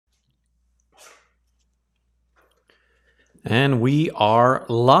And we are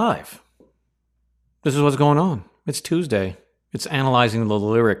live. This is what's going on. It's Tuesday. It's analyzing the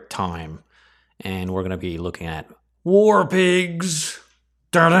lyric time. And we're going to be looking at War Pigs.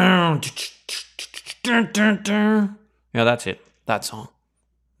 Yeah, that's it. That song.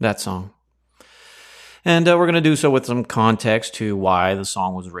 And we're going to do so with some context to why the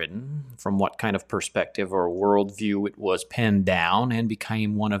song was written, from what kind of perspective or worldview it was penned down, and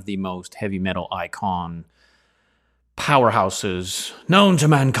became one of the most heavy metal icon powerhouses known to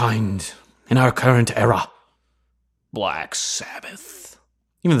mankind in our current era. Black Sabbath.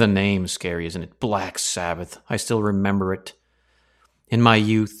 Even the name's scary, isn't it? Black Sabbath. I still remember it. In my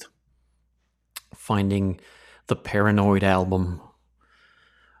youth, finding the Paranoid album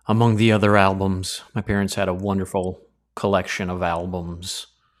among the other albums. My parents had a wonderful collection of albums.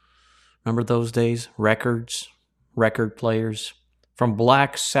 Remember those days? Records, record players. From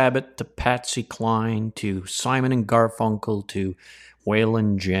Black Sabbath to Patsy Cline to Simon and Garfunkel to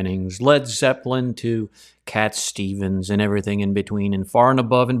Waylon Jennings, Led Zeppelin to Cat Stevens and everything in between and far and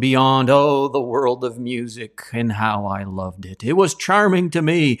above and beyond. Oh, the world of music and how I loved it. It was charming to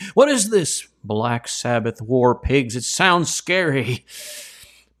me. What is this? Black Sabbath, War Pigs. It sounds scary.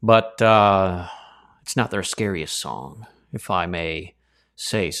 But it's not their scariest song, if I may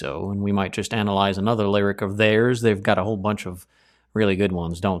say so. And we might just analyze another lyric of theirs. They've got a whole bunch of really good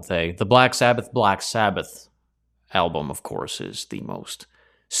ones, don't they? The Black Sabbath album, of course, is the most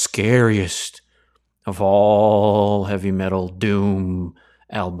scariest of all heavy metal doom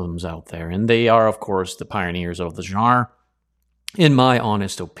albums out there. And they are, of course, the pioneers of the genre. In my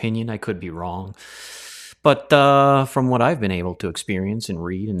honest opinion, I could be wrong. But from what I've been able to experience and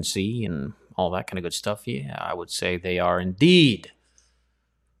read and see and all that kind of good stuff, yeah, I would say they are indeed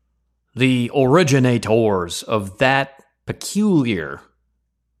the originators of that peculiar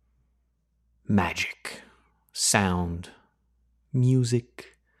magic, sound,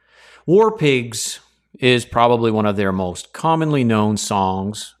 music. War Pigs is probably one of their most commonly known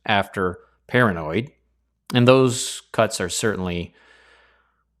songs after Paranoid. And those cuts are certainly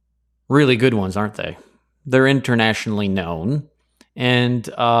really good ones, aren't they? They're internationally known, and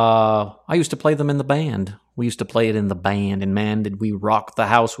I used to play them in the band. We used to play it in the band, and man, did we rock the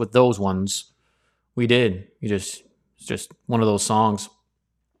house with those ones. We did. It's just one of those songs.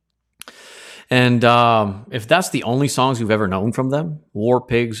 And if that's the only songs you've ever known from them, War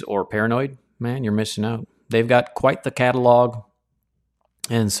Pigs or Paranoid, man, you're missing out. They've got quite the catalog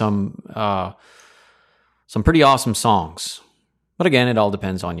and some pretty awesome songs. But again, it all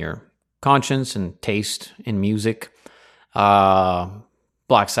depends on your conscience and taste in music.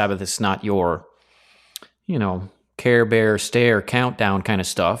 Black Sabbath is not your, Care Bear Stare countdown kind of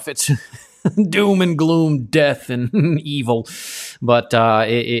stuff. It's doom and gloom, death and evil. But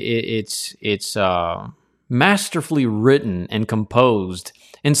it's masterfully written and composed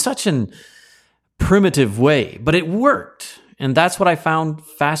in such an primitive way. But it worked. And that's what I found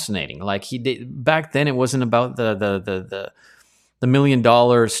fascinating. Like back then, it wasn't about the $1 million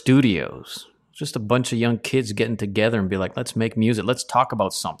studios. Just a bunch of young kids getting together and be like, let's make music. Let's talk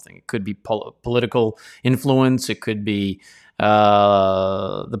about something. It could be political influence. It could be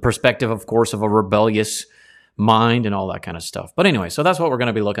the perspective, of course, of a rebellious mind and all that kind of stuff. But anyway, so that's what we're going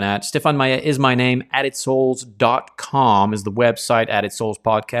to be looking at. Stefan Maya is my name. AddedSouls.com is the website. Added Souls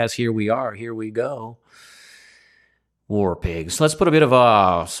Podcast. Here we are. Here we go. War Pigs. Let's put a bit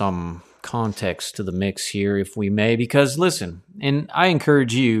of some context to the mix here, if we may, because listen, and I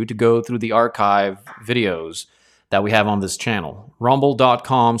encourage you to go through the archive videos that we have on this channel.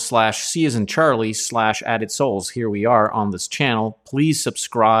 Rumble.com/C as in Charlie/Added Souls. Here we are on this channel. Please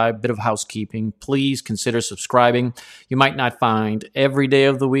subscribe. Bit of housekeeping. Please consider subscribing. You might not find every day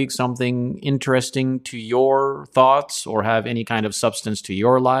of the week something interesting to your thoughts or have any kind of substance to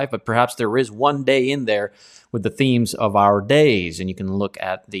your life, but perhaps there is one day in there with the themes of our days, and you can look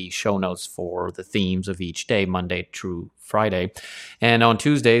at the show notes for the themes of each day, Monday through Friday. And on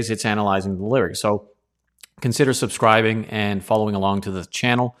Tuesdays, it's analyzing the lyrics. So consider subscribing and following along to the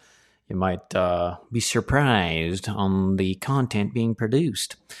channel. You might be surprised on the content being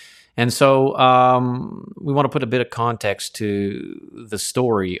produced. And so we want to put a bit of context to the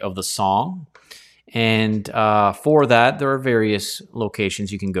story of the song. And for that, there are various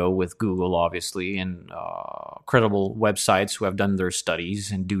locations you can go with Google, obviously, and credible websites who have done their studies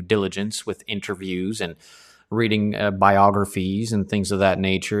and due diligence with interviews and reading biographies and things of that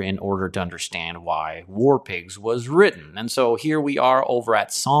nature in order to understand why War Pigs was written. And so here we are over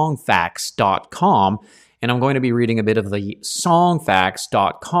at songfacts.com, and I'm going to be reading a bit of the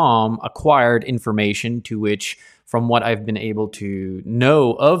songfacts.com acquired information, to which, from what I've been able to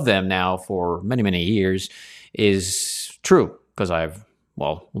know of them now for many, many years, is true, because I've,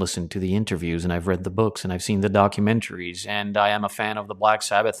 listened to the interviews, and I've read the books, and I've seen the documentaries, and I am a fan of the Black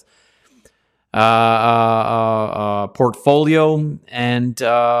Sabbath portfolio, and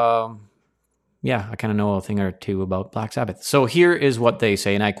I kind of know a thing or two about Black Sabbath. So here is what they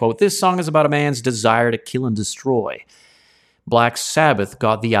say, and I quote, "This song is about a man's desire to kill and destroy. Black Sabbath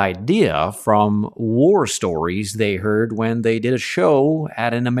got the idea from war stories they heard when they did a show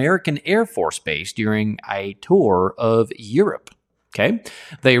at an American Air Force base during a tour of Europe. Okay?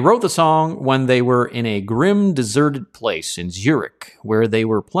 They wrote the song when they were in a grim, deserted place in Zurich, where they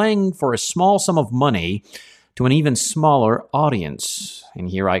were playing for a small sum of money to an even smaller audience." And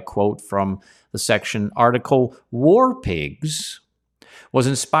here I quote from the section article, "War Pigs was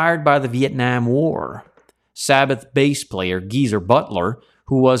inspired by the Vietnam War. Sabbath bass player Geezer Butler,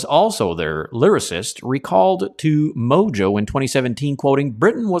 who was also their lyricist, recalled to Mojo in 2017, quoting,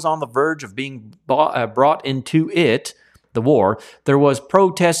 "Britain was on the verge of being brought into it, the war. There was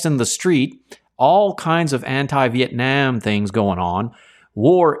protest in the street, all kinds of anti-Vietnam things going on.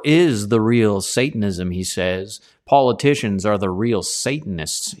 War is the real Satanism," he says. "Politicians are the real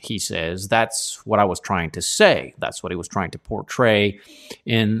Satanists," he says. That's what I was trying to say. That's what he was trying to portray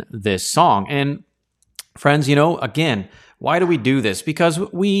in this song. And friends, again, why do we do this? Because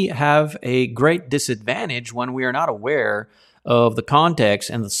we have a great disadvantage when we are not aware of the context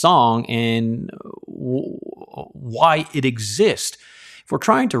and the song and why it exists. If we're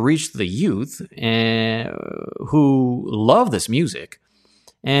trying to reach the youth who love this music,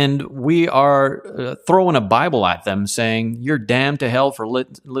 and we are throwing a Bible at them saying, "You're damned to hell for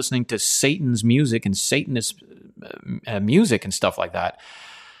listening to Satan's music and Satanist music and stuff like that,"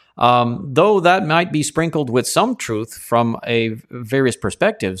 though that might be sprinkled with some truth from various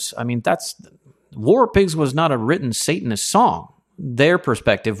perspectives. I mean, War Pigs was not a written Satanist song. Their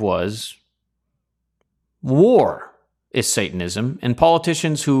perspective was war is Satanism, and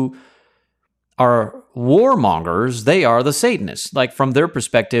politicians who are warmongers, they are the Satanists. Like, from their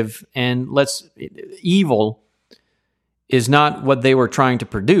perspective, and evil is not what they were trying to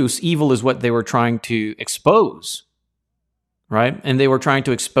produce. Evil is what they were trying to expose, right? And they were trying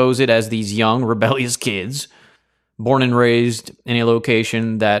to expose it as these young, rebellious kids born and raised in a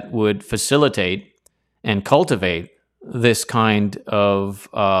location that would facilitate and cultivate this kind of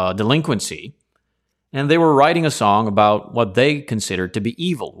delinquency. And they were writing a song about what they considered to be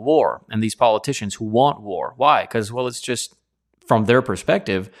evil, war, and these politicians who want war. Why? Because, it's just, from their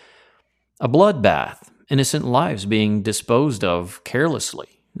perspective, a bloodbath, innocent lives being disposed of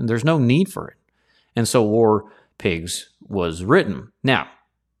carelessly, and there's no need for it. And so War Pigs was written. Now,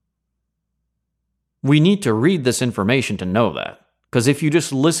 we need to read this information to know that. Because if you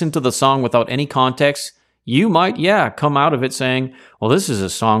just listen to the song without any context, you might, come out of it saying, well, this is a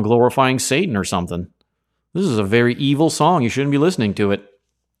song glorifying Satan or something. This is a very evil song. You shouldn't be listening to it.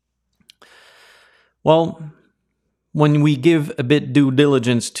 Well, when we give a bit due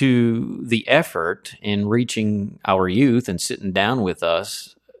diligence to the effort in reaching our youth and sitting down with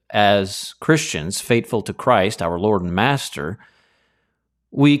us as Christians, faithful to Christ, our Lord and Master,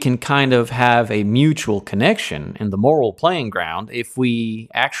 we can kind of have a mutual connection in the moral playing ground if we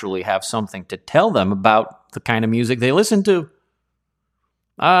actually have something to tell them about the kind of music they listen to.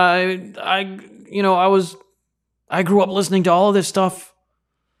 I grew up listening to all of this stuff.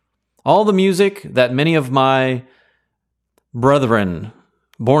 All the music that many of my brethren,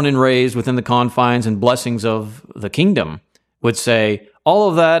 born and raised within the confines and blessings of the kingdom, would say, all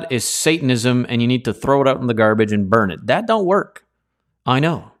of that is Satanism and you need to throw it out in the garbage and burn it. That don't work. I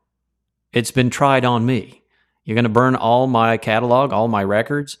know. It's been tried on me. You're going to burn all my catalog, all my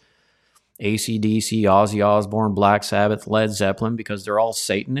records, AC/DC, Ozzy Osbourne, Black Sabbath, Led Zeppelin, because they're all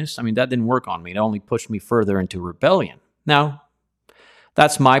Satanists? I mean, that didn't work on me. It only pushed me further into rebellion. Now,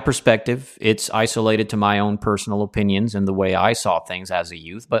 that's my perspective. It's isolated to my own personal opinions and the way I saw things as a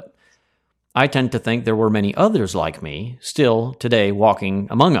youth, but I tend to think there were many others like me, still today walking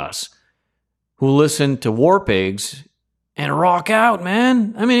among us, who listen to War Pigs and rock out,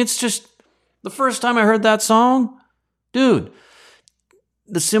 man. I mean, it's just, the first time I heard that song, dude,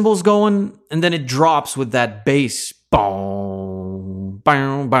 the cymbals going, and then it drops with that bass. Boom,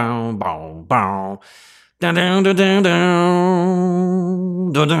 boom, boom, boom, boom. Down, down, down, down,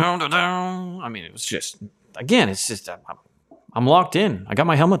 down, down, down, down. I mean, it was just, again, it's just, I'm locked in. I got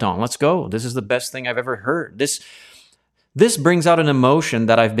my helmet on. Let's go. This is the best thing I've ever heard. This brings out an emotion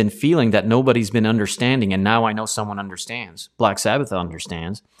that I've been feeling that nobody's been understanding, and now I know someone understands. Black Sabbath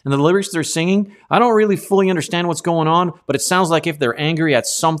understands. And the lyrics they're singing, I don't really fully understand what's going on, but it sounds like if they're angry at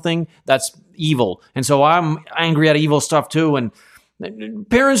something, that's evil. And so I'm angry at evil stuff too, and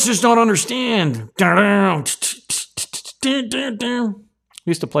parents just don't understand. Dun, dun, dun.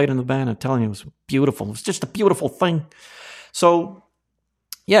 We used to play it in the band. I'm telling you, it was beautiful. It was just a beautiful thing. So,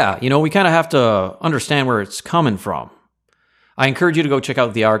 yeah, we kind of have to understand where it's coming from. I encourage you to go check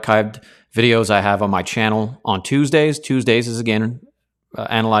out the archived videos I have on my channel on Tuesdays. Tuesdays is, again,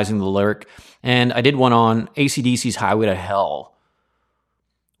 analyzing the lyric. And I did one on AC/DC's Highway to Hell.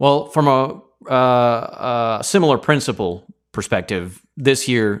 Well, from a similar principle perspective, this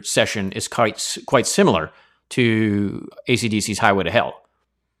year's session is quite similar to AC/DC's Highway to Hell.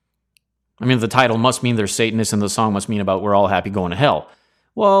 I mean, the title must mean they're Satanists and the song must mean about we're all happy going to hell.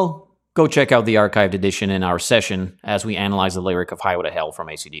 Well, go check out the archived edition in our session as we analyze the lyric of Highway to Hell from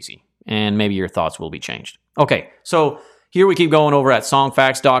AC/DC, and maybe your thoughts will be changed. Okay, so here we keep going over at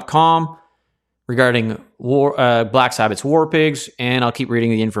songfacts.com regarding Black Sabbath's War Pigs, and I'll keep reading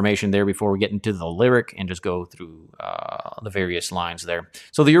the information there before we get into the lyric and just go through the various lines there.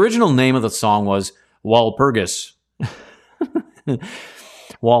 So the original name of the song was Walpurgis.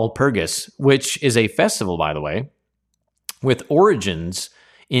 Walpurgis, which is a festival, by the way, with origins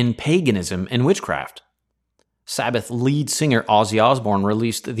in paganism and witchcraft. Sabbath lead singer Ozzy Osbourne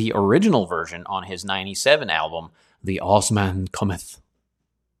released the original version on his 97 album, The Ozman Cometh.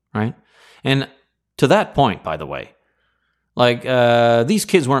 Right? And to that point, by the way, these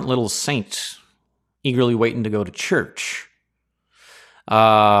kids weren't little saints eagerly waiting to go to church.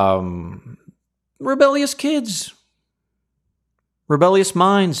 Rebellious kids. Rebellious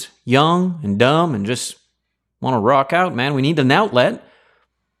minds, young and dumb and just want to rock out, man. We need an outlet.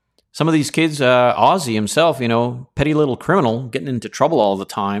 Some of these kids, Ozzy himself, petty little criminal, getting into trouble all the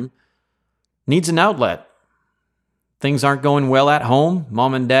time, needs an outlet. Things aren't going well at home.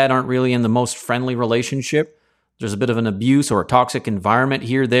 Mom and dad aren't really in the most friendly relationship. There's a bit of an abuse or a toxic environment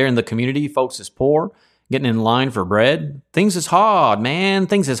here, there in the community. Folks is poor, getting in line for bread. Things is hard, man.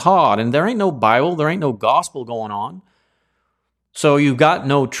 Things is hard. And there ain't no Bible. There ain't no gospel going on. So you've got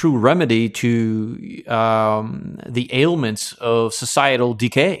no true remedy to the ailments of societal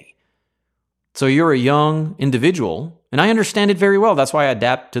decay. So you're a young individual, and I understand it very well. That's why I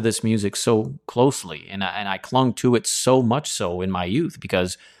adapt to this music so closely, and I clung to it so much so in my youth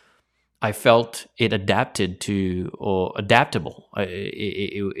because I felt it adaptable.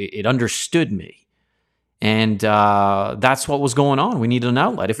 It understood me, and that's what was going on. We needed an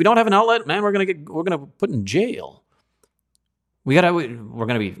outlet. If we don't have an outlet, man, we're gonna put in jail. We're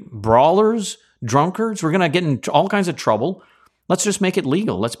gonna be brawlers, drunkards. We're gonna get in all kinds of trouble. Let's just make it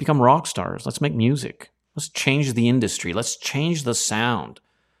legal. Let's become rock stars. Let's make music. Let's change the industry. Let's change the sound.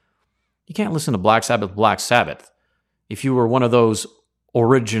 You can't listen to Black Sabbath if you were one of those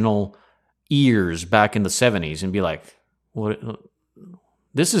original ears back in the 70s and be like, "What?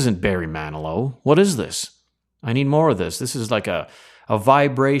 This isn't Barry Manilow. What is this? I need more of this. This is like a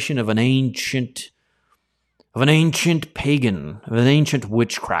vibration of an ancient pagan, of an ancient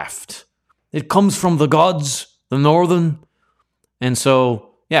witchcraft. It comes from the gods, the northern." And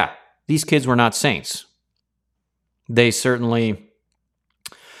so, yeah, these kids were not saints. They certainly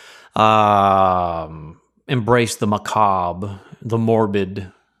embraced the macabre, the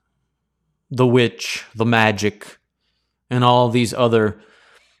morbid, the witch, the magic, and all these other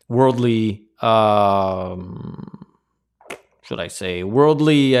worldly, worldly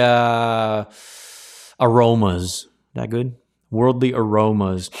aromas. That good? Worldly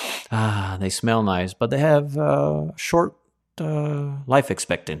aromas. They smell nice, but they have short life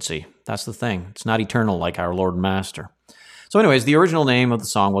expectancy. That's the thing. It's not eternal like our Lord and Master. So anyways, the original name of the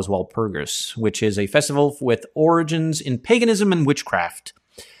song was Walpurgis, which is a festival with origins in paganism and witchcraft.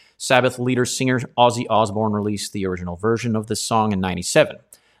 Sabbath leader singer Ozzy Osbourne released the original version of this song in 97.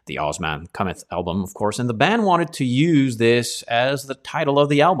 The Ozman Cometh album, of course, and the band wanted to use this as the title of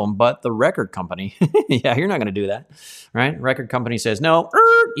the album, but the record company, yeah, you're not going to do that, right? Record company says, no,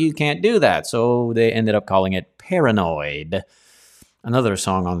 you can't do that. So they ended up calling it Paranoid. Another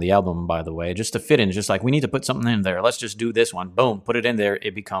song on the album, by the way, just to fit in, just like we need to put something in there. Let's just do this one. Boom, put it in there.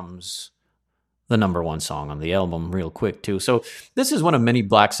 It becomes the number one song on the album real quick, too. So this is one of many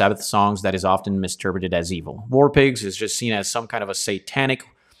Black Sabbath songs that is often misinterpreted as evil. War Pigs is just seen as some kind of a satanic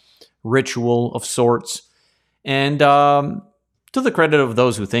ritual of sorts. And to the credit of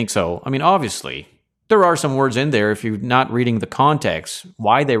those who think so, I mean, obviously, there are some words in there, if you're not reading the context,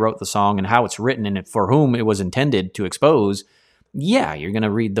 why they wrote the song and how it's written and for whom it was intended to expose, yeah, you're going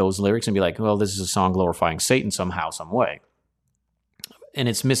to read those lyrics and be like, well, this is a song glorifying Satan somehow, some way. And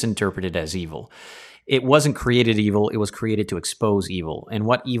it's misinterpreted as evil. It wasn't created evil, it was created to expose evil. And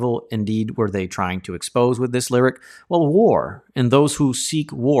what evil indeed were they trying to expose with this lyric? Well, war, and those who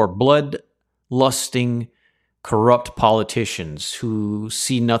seek war, blood-lusting, corrupt politicians who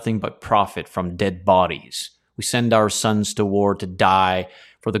see nothing but profit from dead bodies. We send our sons to war to die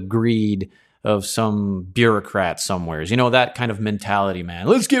for the greed of some bureaucrat somewhere. You know, that kind of mentality, man.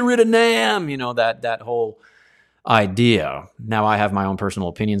 Let's get rid of NAM. You know, that whole idea. Now, I have my own personal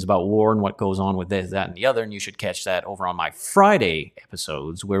opinions about war and what goes on with this, that, and the other, and you should catch that over on my Friday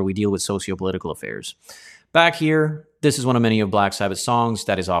episodes where we deal with socio-political affairs. Back here, this is one of many of Black Sabbath's songs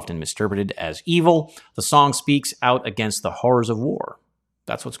that is often misinterpreted as evil. The song speaks out against the horrors of war.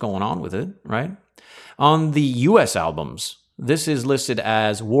 That's what's going on with it, right? On the U.S. albums, this is listed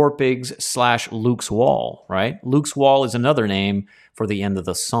as War Pigs / Luke's Wall, right? Luke's Wall is another name for the end of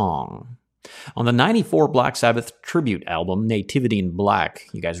the song. On the 94 Black Sabbath tribute album, Nativity in Black,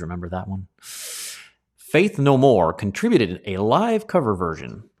 you guys remember that one? Faith No More contributed a live cover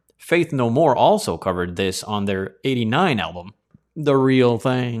version. Faith No More also covered this on their 89 album, The Real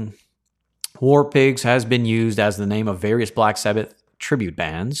Thing. War Pigs has been used as the name of various Black Sabbath tribute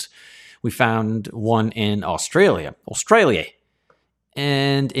bands. We found one in Australia,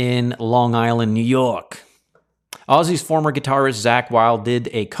 and in Long Island, New York. Ozzy's former guitarist Zakk Wylde did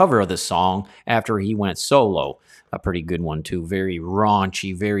a cover of this song after he went solo. A pretty good one, too. Very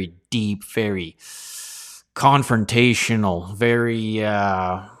raunchy, very deep, very confrontational, very,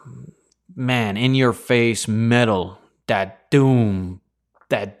 in-your-face metal. That doom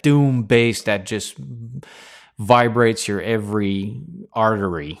bass that just vibrates your every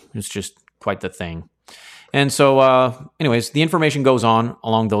artery. It's just quite the thing. And so, anyways, the information goes on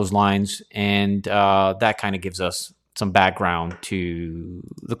along those lines, and that kind of gives us some background to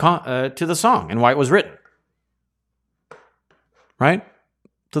the song and why it was written, right?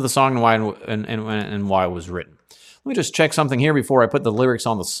 To the song and why it was written. Let me just check something here before I put the lyrics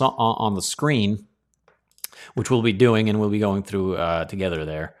on the screen, which we'll be doing, and we'll be going through together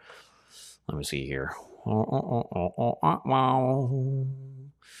there. Let me see here.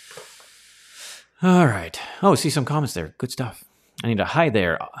 All right. Oh, see some comments there. Good stuff. Anita, hi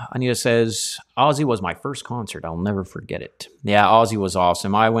there. Anita says, Ozzy was my first concert. I'll never forget it. Yeah, Ozzy was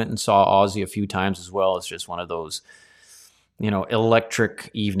awesome. I went and saw Ozzy a few times as well. It's just one of those,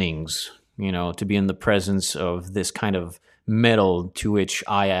 electric evenings, to be in the presence of this kind of metal to which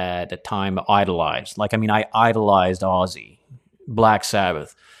I at the time idolized. I idolized Ozzy, Black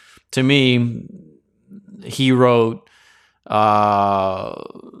Sabbath. To me, he wrote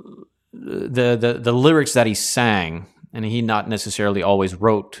the lyrics that he sang, and he not necessarily always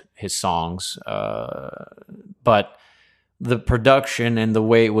wrote his songs, but the production and the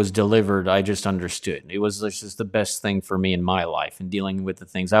way it was delivered, I just understood. It was just the best thing for me in my life, and dealing with the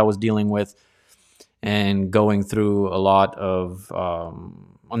things I was dealing with and going through a lot of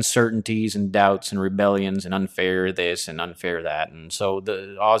uncertainties and doubts and rebellions and unfair this and unfair that. And so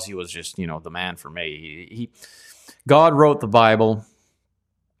the Ozzy was just, the man for me. God wrote the Bible,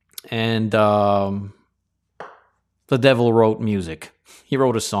 and the devil wrote music. He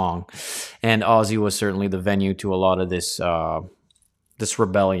wrote a song, and Ozzy was certainly the venue to a lot of this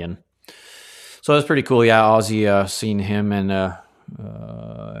rebellion. So that's pretty cool. Yeah, Ozzy, seen him in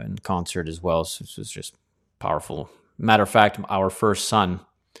concert as well. So it was just powerful. Matter of fact, our first son,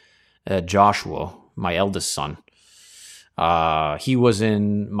 Joshua, my eldest son, he was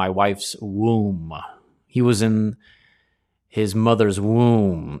in my wife's womb. He was in his mother's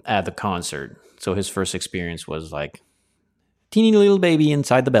womb at the concert. So his first experience was like teeny little baby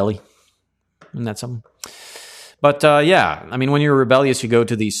inside the belly. Isn't that something? But yeah, when you're rebellious, you go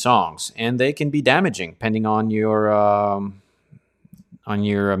to these songs, and they can be damaging depending on your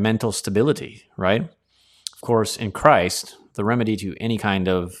mental stability, right? Of course, in Christ, the remedy to any kind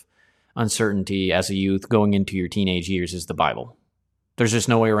of uncertainty as a youth going into your teenage years is the Bible. There's just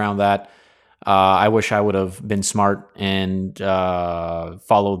no way around that. I wish I would have been smart and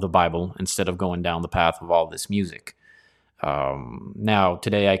followed the Bible instead of going down the path of all this music. Now,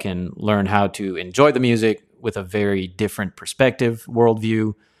 today I can learn how to enjoy the music with a very different perspective,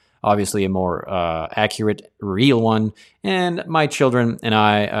 worldview, obviously a more accurate, real one. And my children and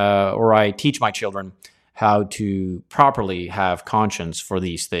I teach my children how to properly have conscience for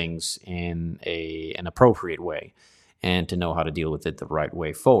these things in an appropriate way, and to know how to deal with it the right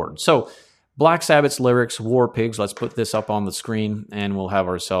way forward. So, Black Sabbath's lyrics, War Pigs. Let's put this up on the screen, and we'll have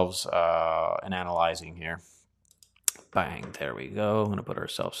ourselves an analyzing here. Bang, there we go. I'm going to put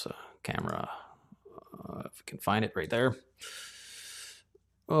ourselves a camera, if we can find it right there.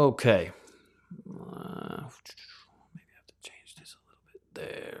 Okay. Maybe I have to change this a little bit.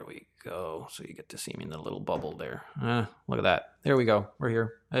 There we go. So you get to see me in the little bubble there. Look at that. There we go. We're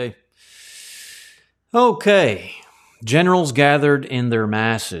here. Hey. Okay. Generals gathered in their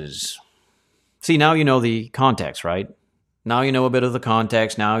masses. See, now you know the context, right? Now you know a bit of the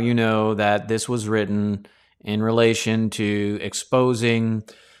context. Now you know that this was written in relation to exposing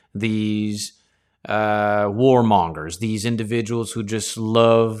these warmongers, these individuals who just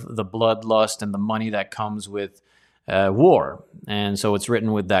love the bloodlust and the money that comes with war. And so it's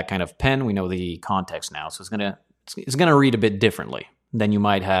written with that kind of pen. We know the context now, so it's gonna read a bit differently than you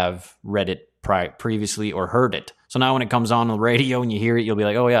might have read it previously or heard it. So now when it comes on the radio and you hear it, you'll be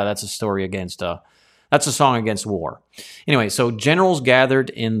like, oh yeah, that's a story against that's a song against war. Anyway, so generals gathered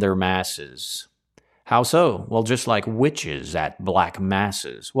in their masses. How so? Well, just like witches at black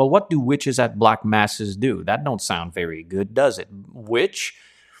masses. Well, what do witches at black masses do? That don't sound very good, does it? Witch?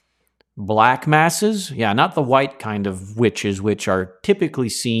 Black masses? Yeah, not the white kind of witches, which are typically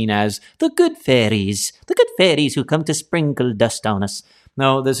seen as the good fairies who come to sprinkle dust on us.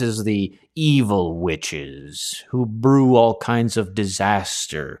 No, this is the evil witches who brew all kinds of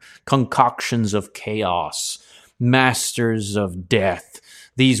disaster, concoctions of chaos, masters of death.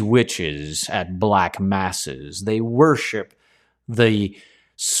 These witches at black masses, they worship the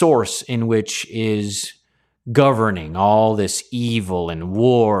source in which is governing all this evil and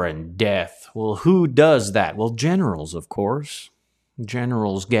war and death. Well, who does that? Well, generals, of course.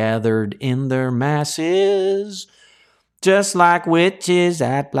 Generals gathered in their masses, just like witches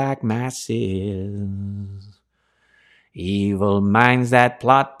at black masses. Evil minds that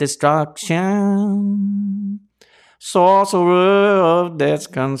plot destruction, sorcerer of death's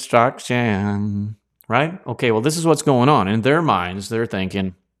construction. Right? Okay, well, this is what's going on. In their minds, they're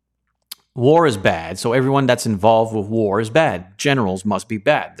thinking, war is bad, so everyone that's involved with war is bad. Generals must be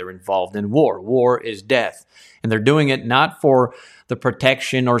bad. They're involved in war. War is death. And they're doing it not for the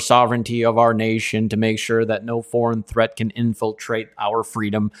protection or sovereignty of our nation to make sure that no foreign threat can infiltrate our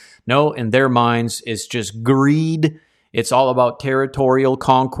freedom. No, in their minds, it's just greed. It's all about territorial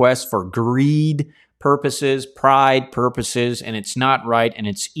conquest for greed purposes, pride purposes, and it's not right, and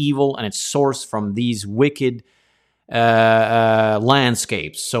it's evil, and it's sourced from these wicked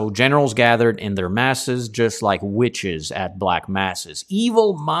landscapes. So generals gathered in their masses, just like witches at black masses.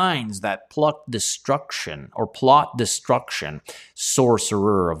 Evil minds that plot destruction,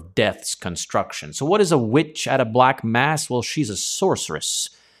 sorcerer of death's construction. So what is a witch at a black mass? Well, she's a sorceress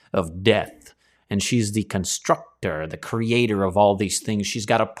of death. And she's the constructor, the creator of all these things. She's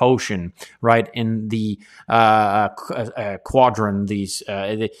got a potion, right, in the quadrant.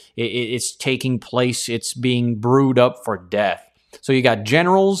 It's taking place. It's being brewed up for death. So you got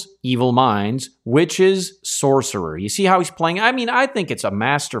generals, evil minds, witches, sorcerer. You see how he's playing? I mean, I think it's a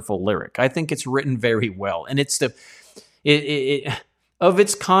masterful lyric. I think it's written very well. And it's of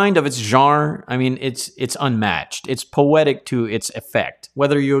its kind, of its genre, I mean, it's unmatched. It's poetic to its effect.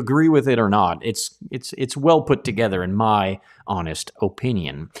 Whether you agree with it or not, it's well put together in my honest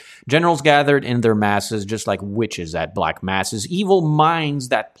opinion. Generals gathered in their masses, just like witches at black masses. Evil minds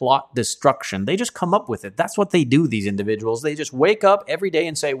that plot destruction. They just come up with it. That's what they do, these individuals. They just wake up every day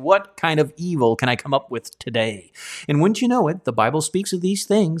and say, what kind of evil can I come up with today? And wouldn't you know it, the Bible speaks of these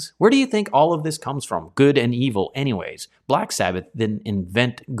things. Where do you think all of this comes from? Good and evil anyways. Black Sabbath didn't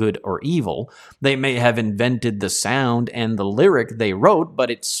invent good or evil. They may have invented the sound and the lyric they wrote,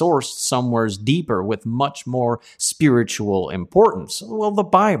 but it's sourced somewhere deeper with much more spiritual importance. Well, the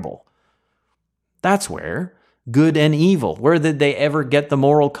Bible. That's where. Good and evil. Where did they ever get the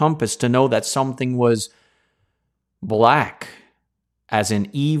moral compass to know that something was black, as in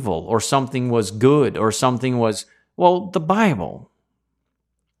evil, or something was good, or something was, well, the Bible.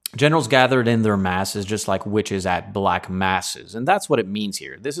 Generals gathered in their masses, just like witches at black masses. And that's what it means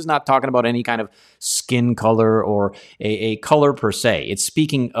here. This is not talking about any kind of skin color or a color per se. It's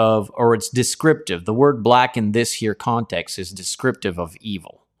speaking of, or it's descriptive. The word black in this here context is descriptive of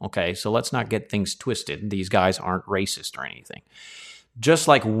evil. Okay, so let's not get things twisted. These guys aren't racist or anything. Just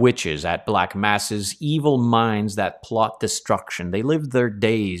like witches at black masses, evil minds that plot destruction. They live their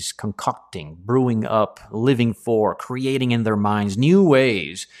days concocting, brewing up, living for, creating in their minds new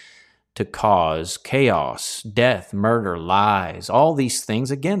ways to cause chaos, death, murder, lies, all these things,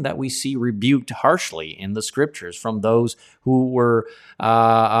 again, that we see rebuked harshly in the scriptures from those who were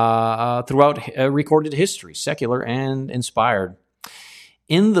throughout recorded history, secular and inspired.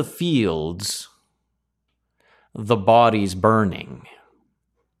 In the fields, the bodies burning,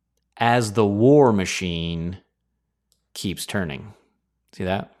 as the war machine keeps turning. See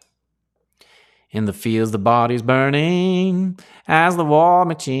that? In the fields, the body's burning, as the war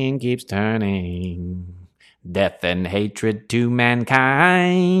machine keeps turning. Death and hatred to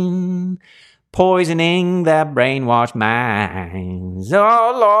mankind, poisoning their brainwashed minds.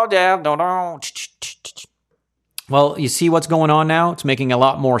 Oh, Lord, yeah, don't. Well, you see what's going on now? It's making a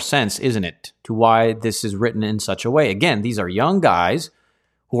lot more sense, isn't it, to why this is written in such a way. Again, these are young guys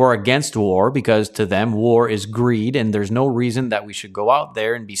who are against war because to them war is greed and there's no reason that we should go out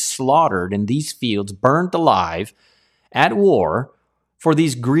there and be slaughtered in these fields, burned alive at war for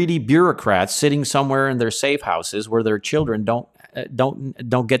these greedy bureaucrats sitting somewhere in their safe houses where their children don't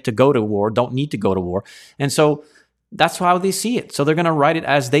get to go to war, don't need to go to war. And so that's how they see it. So they're going to write it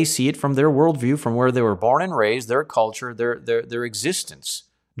as they see it from their worldview, from where they were born and raised, their culture, their existence.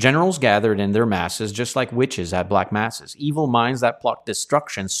 Generals gathered in their masses, just like witches at black masses. Evil minds that plot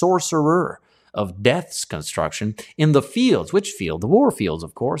destruction, sorcerer of death's construction in the fields. Which field? The war fields,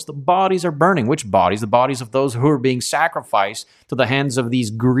 of course. The bodies are burning. Which bodies? The bodies of those who are being sacrificed to the hands of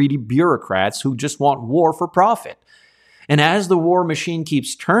these greedy bureaucrats who just want war for profit. And as the war machine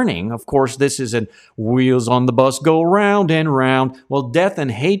keeps turning, of course, this is wheels on the bus go round and round. Well, death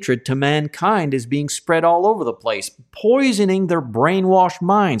and hatred to mankind is being spread all over the place, poisoning their brainwashed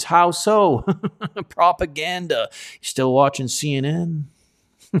minds. How so? Propaganda. You still watching CNN?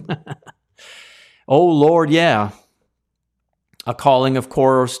 Oh, Lord, yeah. A calling, of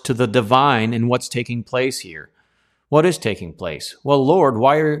course, to the divine in what's taking place here. What is taking place? Well, Lord,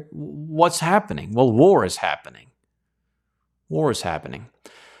 what's happening? Well, war is happening. War is happening.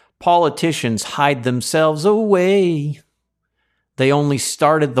 Politicians hide themselves away. They only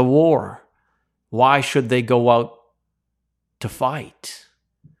started the war. Why should they go out to fight?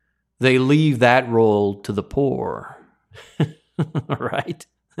 They leave that role to the poor. Right?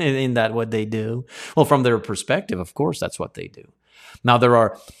 Isn't that what they do? Well, from their perspective, of course, that's what they do. Now, there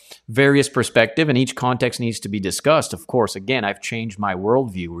are various perspectives, and each context needs to be discussed. Of course, again, I've changed my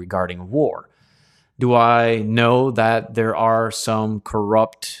worldview regarding war. Do I know that there are some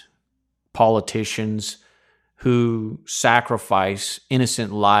corrupt politicians who sacrifice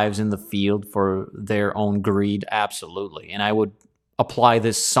innocent lives in the field for their own greed? Absolutely. And I would apply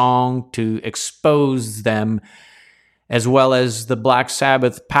this song to expose them, as well as the Black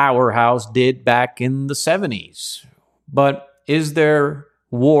Sabbath powerhouse did back in the 70s. But is there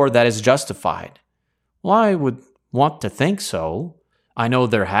war that is justified? Well, I would want to think so. I know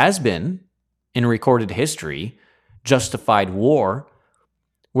there has been, in recorded history, justified war,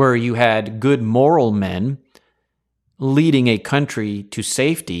 where you had good moral men leading a country to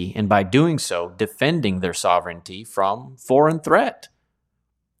safety, and by doing so, defending their sovereignty from foreign threat.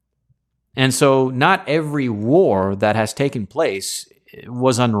 And so not every war that has taken place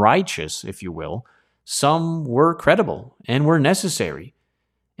was unrighteous, if you will. Some were credible and were necessary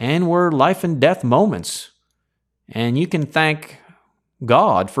and were life and death moments. And you can thank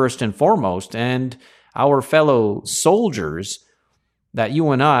God first and foremost, and our fellow soldiers, that you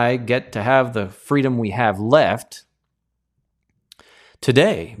and I get to have the freedom we have left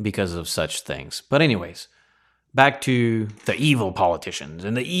today because of such things. But anyways, back to the evil politicians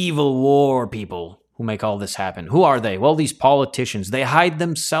and the evil war people who make all this happen. Who are they? Well, these politicians, they hide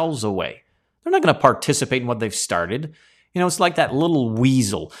themselves away. They're not going to participate in what they've started. You know, it's like that little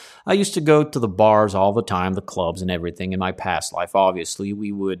weasel. I used to go to the bars all the time, the clubs and everything in my past life. Obviously,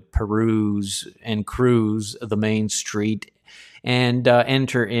 we would peruse and cruise the main street and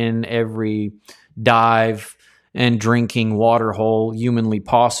enter in every dive and drinking water hole humanly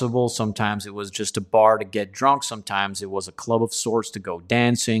possible. Sometimes it was just a bar to get drunk. Sometimes it was a club of sorts to go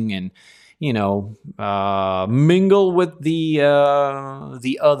dancing and, you know, mingle with the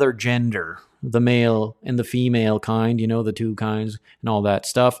other gender, the male and the female kind, you know, the two kinds and all that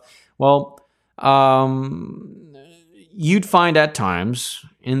stuff. Well, you'd find at times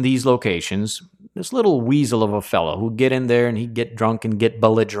in these locations this little weasel of a fellow who'd get in there and he'd get drunk and get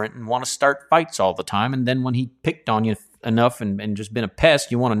belligerent and want to start fights all the time. And then when he picked on you enough and just been a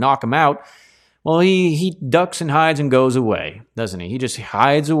pest, you want to knock him out. Well, he ducks and hides and goes away, doesn't he? He just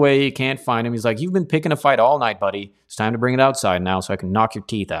hides away. You can't find him. He's like, you've been picking a fight all night, buddy. It's time to bring it outside now so I can knock your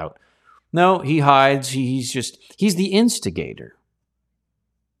teeth out. No, he hides. He's the instigator.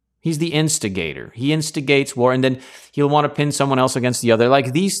 He's the instigator. He instigates war, and then he'll want to pin someone else against the other.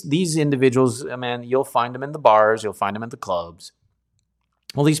 Like these individuals, man, you'll find them in the bars. You'll find them at the clubs.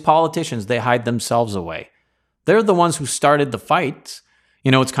 Well, these politicians, they hide themselves away. They're the ones who started the fights. You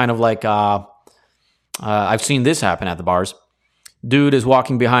know, it's kind of like, I've seen this happen at the bars. Dude is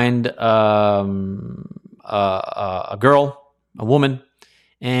walking behind a girl, a woman,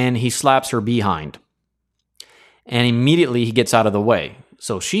 and he slaps her behind. And immediately he gets out of the way.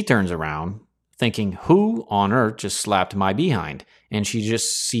 So she turns around thinking, who on earth just slapped my behind? And she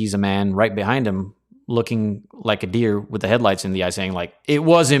just sees a man right behind him looking like a deer with the headlights in the eye saying like, it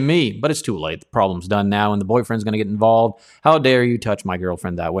wasn't me. But it's too late. The problem's done now and the boyfriend's going to get involved. How dare you touch my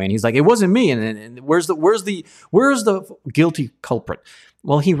girlfriend that way? And he's like, it wasn't me. And where's the guilty culprit?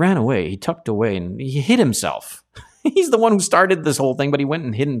 Well, he ran away. He tucked away and he hid himself. He's the one who started this whole thing, but he went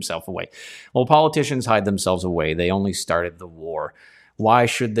and hid himself away. Well, politicians hide themselves away. They only started the war. Why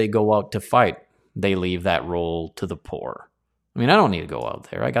should they go out to fight? They leave that role to the poor. I mean, I don't need to go out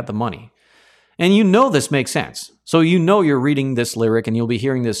there. I got the money. And you know this makes sense. So you know you're reading this lyric and you'll be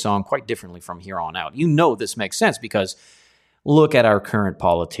hearing this song quite differently from here on out. You know this makes sense because look at our current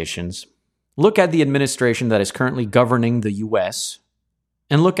politicians. Look at the administration that is currently governing the U.S.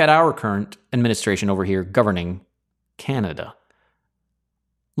 and look at our current administration over here governing Canada.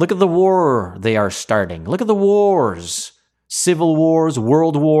 Look at the war they are starting. Look at the wars. Civil wars,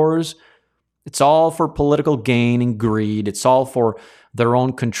 world wars. It's all for political gain and greed. It's all for their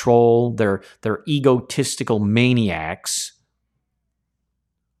own control. They're egotistical maniacs.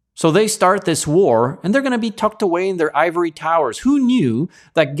 So they start this war, and they're going to be tucked away in their ivory towers. Who knew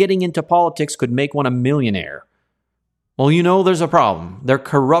that getting into politics could make one a millionaire? Well, you know there's a problem. They're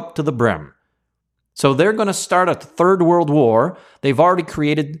corrupt to the brim. So they're going to start a third world war. They've already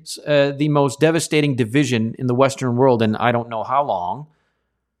created the most devastating division in the Western world in I don't know how long.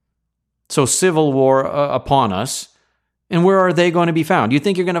 So civil war upon us. And where are they going to be found? You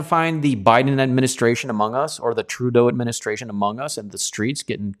think you're going to find the Biden administration among us or the Trudeau administration among us in the streets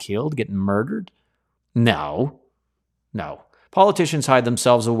getting killed, getting murdered? No. Politicians hide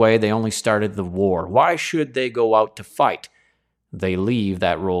themselves away. They only started the war. Why should they go out to fight? They leave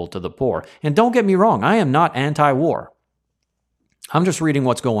that role to the poor. And don't get me wrong, I am not anti-war. I'm just reading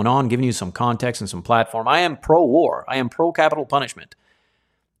what's going on, giving you some context and some platform. I am pro-war. I am pro-capital punishment.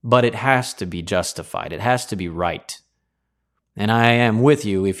 But it has to be justified. It has to be right. And I am with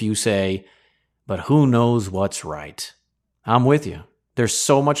you if you say, but who knows what's right? I'm with you. There's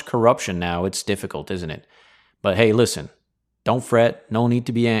so much corruption now, it's difficult, isn't it? But hey, listen, don't fret. No need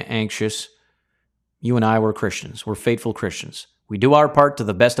to be anxious. You and I, we're Christians. We're faithful Christians. We do our part to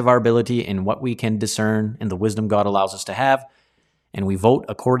the best of our ability in what we can discern and the wisdom God allows us to have. And we vote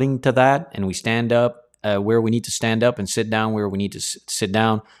according to that. And we stand up where we need to stand up and sit down where we need to sit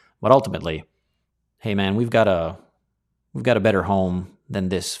down. But ultimately, hey man, we've got a better home than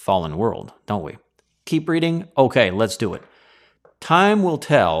this fallen world, don't we? Keep reading? Okay, let's do it. Time will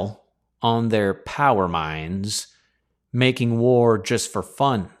tell on their power minds, making war just for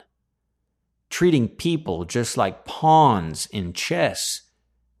fun, treating people just like pawns in chess.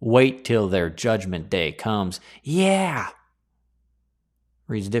 Wait till their judgment day comes. Yeah.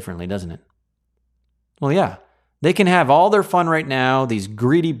 Reads differently, doesn't it? Well, yeah. They can have all their fun right now, these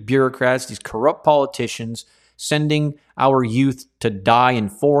greedy bureaucrats, these corrupt politicians, sending our youth to die in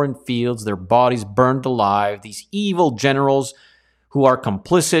foreign fields, their bodies burned alive, these evil generals who are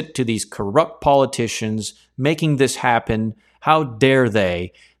complicit to these corrupt politicians making this happen. How dare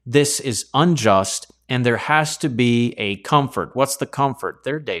they? This is unjust, and there has to be a comfort. What's the comfort?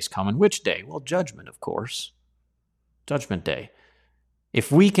 Their day's coming. Which day? Well, judgment, of course. Judgment day.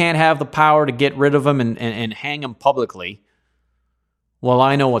 If we can't have the power to get rid of them and hang them publicly, well,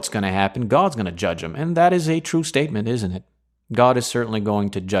 I know what's going to happen. God's going to judge them. And that is a true statement, isn't it? God is certainly going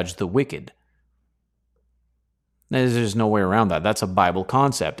to judge the wicked. There's no way around that. That's a Bible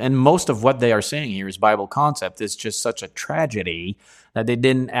concept. And most of what they are saying here is Bible concept. It's just such a tragedy that they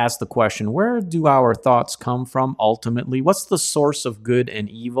didn't ask the question, where do our thoughts come from ultimately? What's the source of good and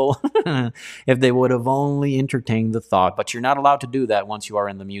evil? If they would have only entertained the thought. But you're not allowed to do that once you are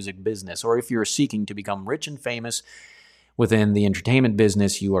in the music business. Or if you're seeking to become rich and famous within the entertainment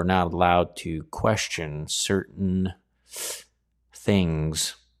business, you are not allowed to question certain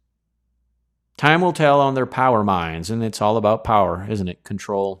things. Time will tell on their power minds, and it's all about power, isn't it?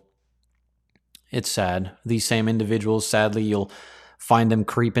 Control. It's sad. These same individuals, sadly, you'll find them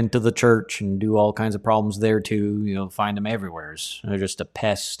creep into the church and do all kinds of problems there too. You'll find them everywhere. They're just a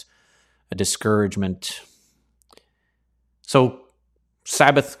pest, a discouragement. So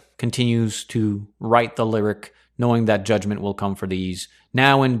Sabbath continues to write the lyric, knowing that judgment will come for these.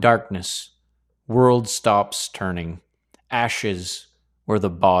 Now in darkness, world stops turning. Ashes where the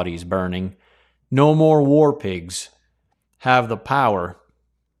body's burning. No more war pigs have the power.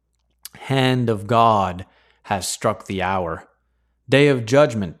 Hand of God has struck the hour. Day of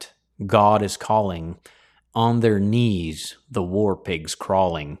judgment, God is calling. On their knees, the war pigs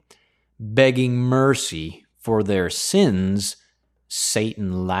crawling. Begging mercy for their sins,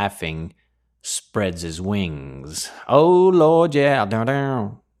 Satan laughing spreads his wings. Oh, Lord, yeah.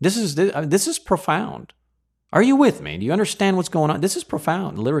 This is profound. Are you with me? Do you understand what's going on? This is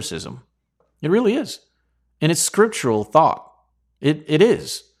profound lyricism. It really is. And it's scriptural thought. It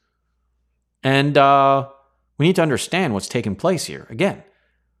is. And we need to understand what's taking place here. Again,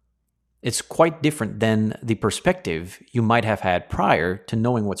 it's quite different than the perspective you might have had prior to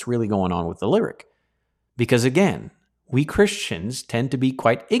knowing what's really going on with the lyric. Because again, we Christians tend to be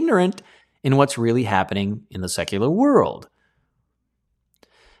quite ignorant in what's really happening in the secular world.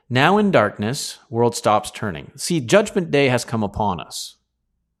 Now in darkness, world stops turning. See, Judgment Day has come upon us.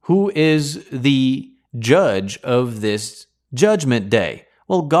 Who is the judge of this Judgment Day?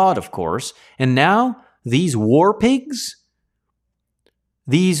 Well, God, of course. And now these war pigs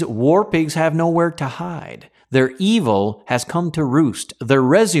have nowhere to hide. Their evil has come to roost. Their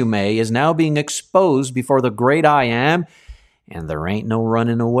resume is now being exposed before the great I Am, and there ain't no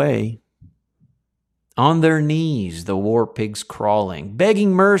running away. On their knees, the war pigs crawling,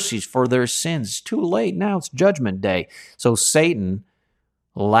 begging mercies for their sins. Too late, now it's Judgment Day. So Satan,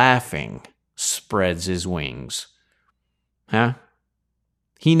 laughing, spreads his wings.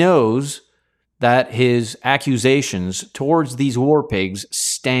 He knows that his accusations towards these war pigs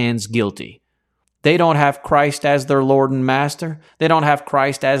stands guilty. They don't have Christ as their Lord and Master. They don't have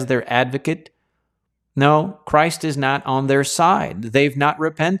Christ as their advocate. No, Christ is not on their side. They've not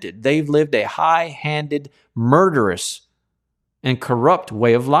repented. They've lived a high-handed, murderous, and corrupt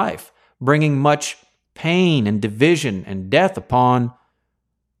way of life, bringing much pain and division and death upon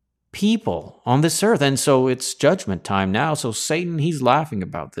people on this earth. And so it's judgment time now. So Satan, he's laughing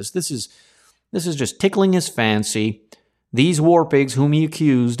about this. This is just tickling his fancy. These war pigs whom he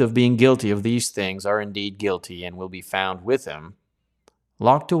accused of being guilty of these things are indeed guilty and will be found with him,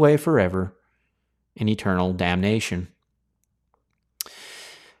 locked away forever in eternal damnation.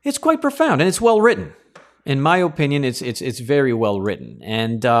 It's quite profound, and it's well written. In my opinion, it's very well written.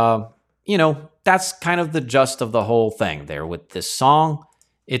 And, that's kind of the gist of the whole thing there with this song.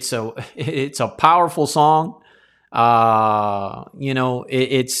 It's a powerful song.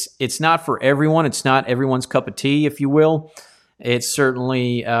 It's not for everyone. It's not everyone's cup of tea, if you will. It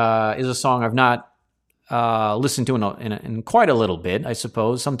certainly is a song I've not listened to in quite a little bit, I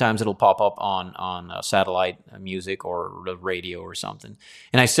suppose. Sometimes it'll pop up on satellite music or the radio or something,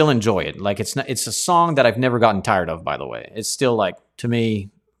 and I still enjoy it. Like it's a song that I've never gotten tired of. By the way, it's still like, to me,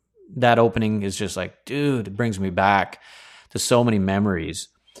 that opening is just like, dude, it brings me back to so many memories.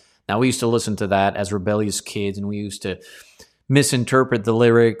 Now, we used to listen to that as rebellious kids, and we used to misinterpret the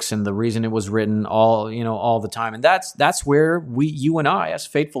lyrics and the reason it was written all the time. And that's where you and I, as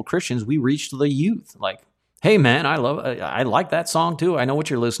faithful Christians, we reached the youth. Like, hey man, I like that song too. I know what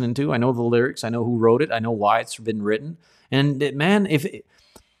you're listening to. I know the lyrics. I know who wrote it. I know why it's been written. And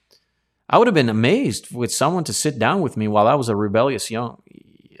I would have been amazed with someone to sit down with me while I was a rebellious young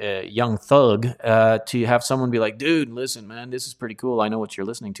thug, to have someone be like, dude, listen, man, this is pretty cool. I know what you're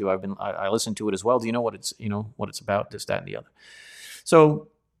listening to. I listened to it as well. Do you know what it's about? This, that, and the other. So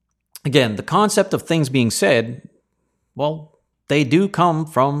again, the concept of things being said, well, they do come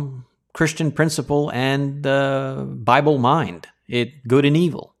from Christian principle and Bible mind. Good and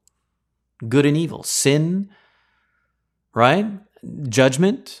evil, sin, right?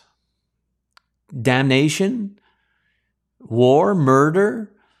 Judgment, damnation, war, murder.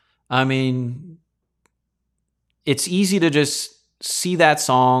 I mean, it's easy to just see that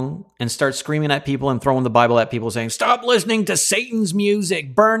song and start screaming at people and throwing the Bible at people saying, stop listening to Satan's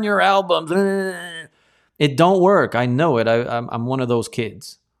music, burn your albums. It don't work. I know it. I'm one of those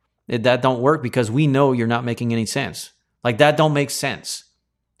kids. That don't work because we know you're not making any sense. Like, that don't make sense.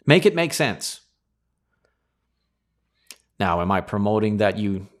 Make it make sense. Now, am I promoting that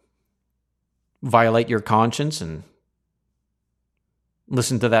you violate your conscience and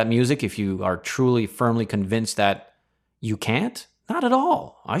listen to that music if you are truly firmly convinced that you can't? Not at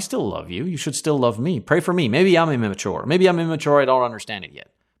all. I still love you. You should still love me. Pray for me. Maybe I'm immature. I don't understand it yet.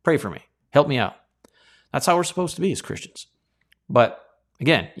 Pray for me. Help me out. That's how we're supposed to be as Christians. But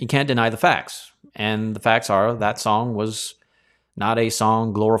again, you can't deny the facts. And the facts are that song was not a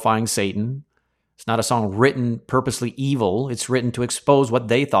song glorifying Satan. It's not a song written purposely evil. It's written to expose what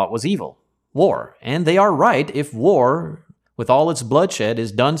they thought was evil. War. And they are right if war, with all its bloodshed,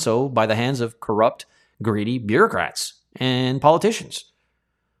 is done so by the hands of corrupt, greedy bureaucrats and politicians.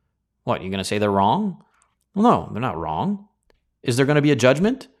 What, you're going to say they're wrong? Well, no, they're not wrong. Is there going to be a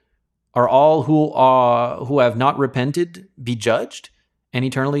judgment? Are all who have not repented be judged and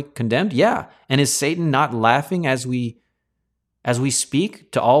eternally condemned? Yeah. And is Satan not laughing as we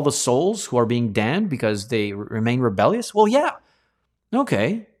speak to all the souls who are being damned because they remain rebellious? Well, yeah.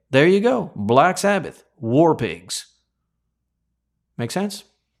 Okay, there you go. Black Sabbath, war pigs. Make sense?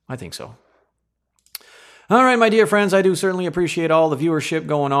 I think so. All right, my dear friends, I do certainly appreciate all the viewership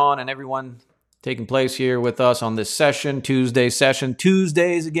going on and everyone taking place here with us on this Tuesday session.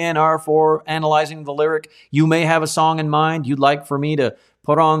 Tuesdays, again, are for analyzing the lyric. You may have a song in mind you'd like for me to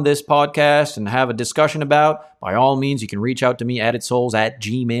put on this podcast and have a discussion about. By all means, you can reach out to me,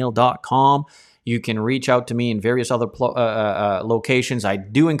 addedsouls@gmail.com. You can reach out to me in various other locations. I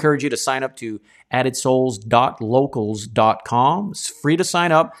do encourage you to sign up to addedsouls.locals.com. It's free to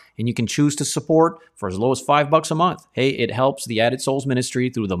sign up, and you can choose to support for as low as $5 a month. Hey, it helps the Added Souls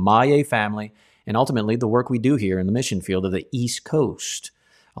ministry through the Maye family, and ultimately the work we do here in the mission field of the East Coast,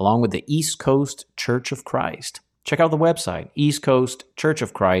 along with the East Coast Church of Christ. Check out the website,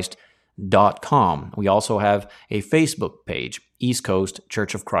 eastcoastchurchofchrist.com. We also have a Facebook page, East Coast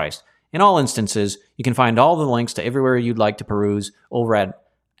Church of Christ. In all instances, you can find all the links to everywhere you'd like to peruse over at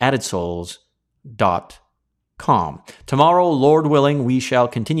addedsouls.com. Tomorrow, Lord willing, we shall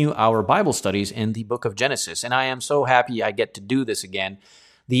continue our Bible studies in the book of Genesis, and I am so happy I get to do this again.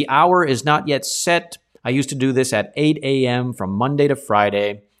 The hour is not yet set. I used to do this at 8 a.m. from Monday to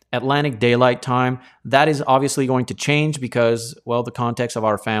Friday, Atlantic Daylight Time. That is obviously going to change because, well, the context of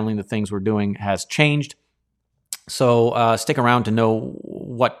our family and the things we're doing has changed. So stick around to know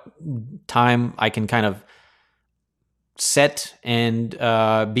what time I can kind of set and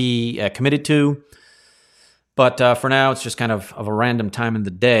be committed to. But for now, it's just kind of a random time in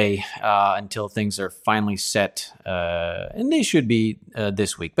the day until things are finally set. And they should be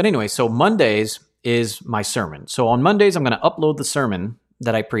this week. But anyway, so Mondays is my sermon. So on Mondays, I'm going to upload the sermon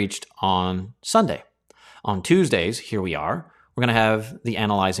that I preached on Sunday. On Tuesdays, here we are. We're going to have the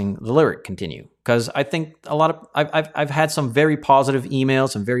Analyzing the Lyric continue, because I think I've had some very positive emails,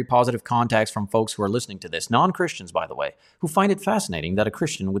 some very positive contacts from folks who are listening to this, non-Christians, by the way, who find it fascinating that a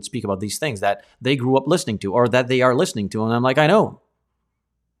Christian would speak about these things that they grew up listening to or that they are listening to. And I'm like, I know.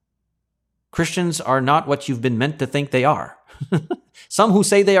 Christians are not what you've been meant to think they are. Some who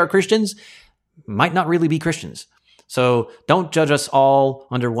say they are Christians might not really be Christians. So don't judge us all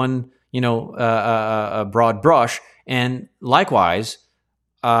under one, broad brush. And likewise,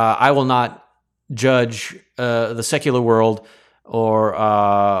 I will not judge the secular world or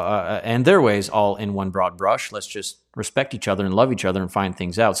and their ways all in one broad brush. Let's just respect each other and love each other and find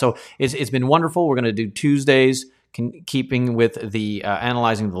things out. So it's been wonderful. We're going to do Tuesdays, keeping with the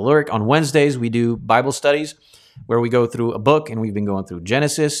Analyzing the Lyric. On Wednesdays, we do Bible studies where we go through a book, and we've been going through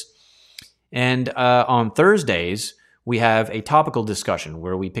Genesis. And on Thursdays, we have a topical discussion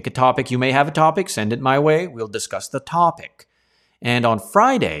where we pick a topic. You may have a topic, send it my way. We'll discuss the topic. And on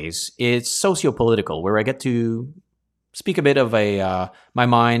Fridays, it's Socio-Political, where I get to speak a bit of my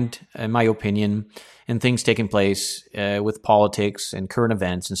mind and my opinion and things taking place with politics and current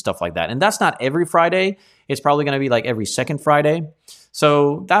events and stuff like that. And that's not every Friday. It's probably going to be like every second Friday.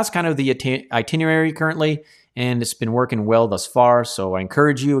 So that's kind of the itinerary currently, and it's been working well thus far. So I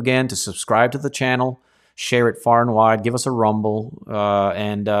encourage you again to subscribe to the channel. Share it far and wide, give us a rumble,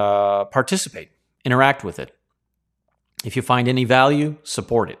 and participate. Interact with it. If you find any value,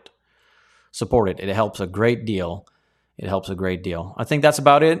 support it. Support it. It helps a great deal. It helps a great deal. I think that's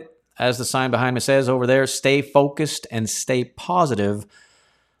about it. As the sign behind me says over there, stay focused and stay positive.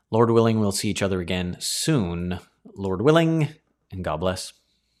 Lord willing, we'll see each other again soon. Lord willing, and God bless.